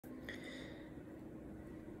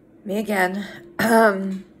Me again.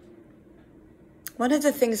 One of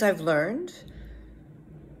the things I've learned,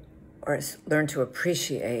 or learned to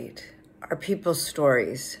appreciate, are people's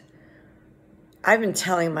stories. I've been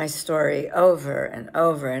telling my story over and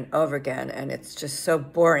over and over again, and it's just so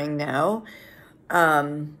boring now.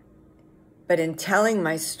 But in telling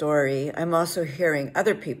my story, I'm also hearing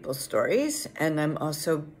other people's stories, and I'm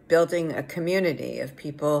also building a community of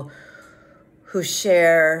people who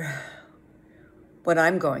share what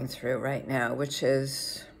I'm going through right now, which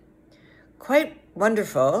is quite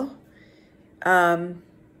wonderful,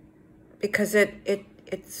 because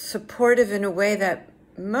it's supportive in a way that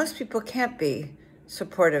most people can't be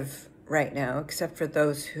supportive right now, except for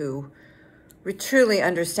those who truly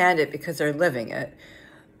understand it because they're living it.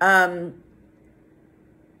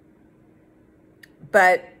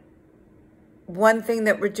 But one thing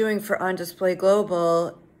that we're doing for On Display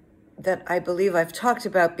Global that I believe I've talked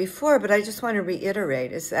about before, but I just want to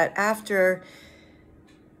reiterate, is that after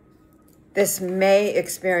this May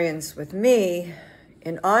experience with me,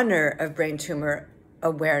 in honor of Brain Tumor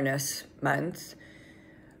Awareness Month,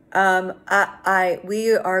 we're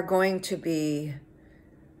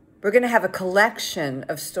going to have a collection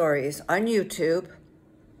of stories on YouTube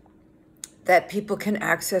that people can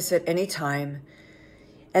access at any time.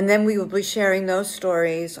 And then we will be sharing those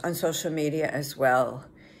stories on social media as well.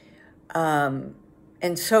 And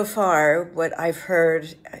so far, what I've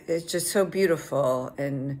heard is just so beautiful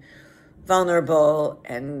and vulnerable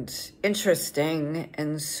and interesting.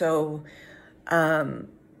 And so I'm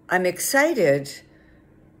excited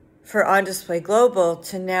for On Display Global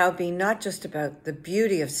to now be not just about the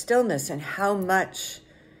beauty of stillness and how much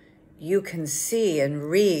you can see and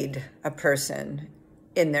read a person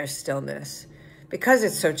in their stillness, because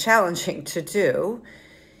it's so challenging to do,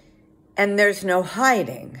 and there's no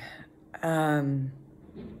hiding.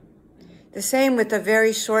 The same with a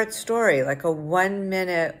very short story, like a 1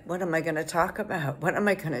 minute, what am I going to talk about? What am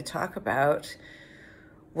I going to talk about?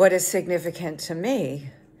 What is significant to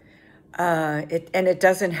me? And it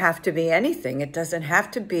doesn't have to be anything. It doesn't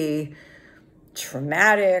have to be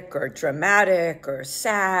traumatic or dramatic or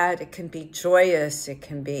sad. It can be joyous. It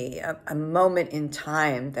can be a moment in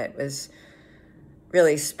time that was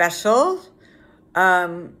really special.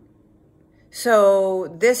 So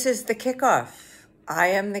this is the kickoff. I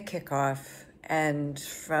am the kickoff. And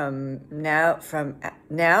from now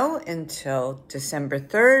until December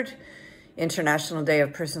 3rd, International Day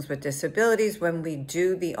of Persons with Disabilities, when we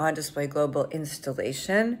do the On Display Global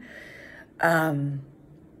installation,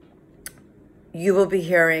 you will be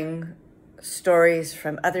hearing stories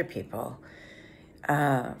from other people,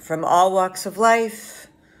 from all walks of life,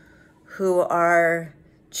 who are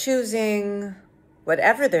choosing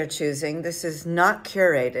whatever they're choosing. This is not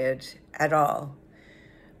curated at all.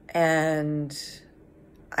 And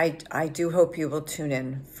I do hope you will tune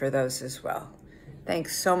in for those as well.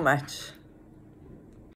 Thanks so much.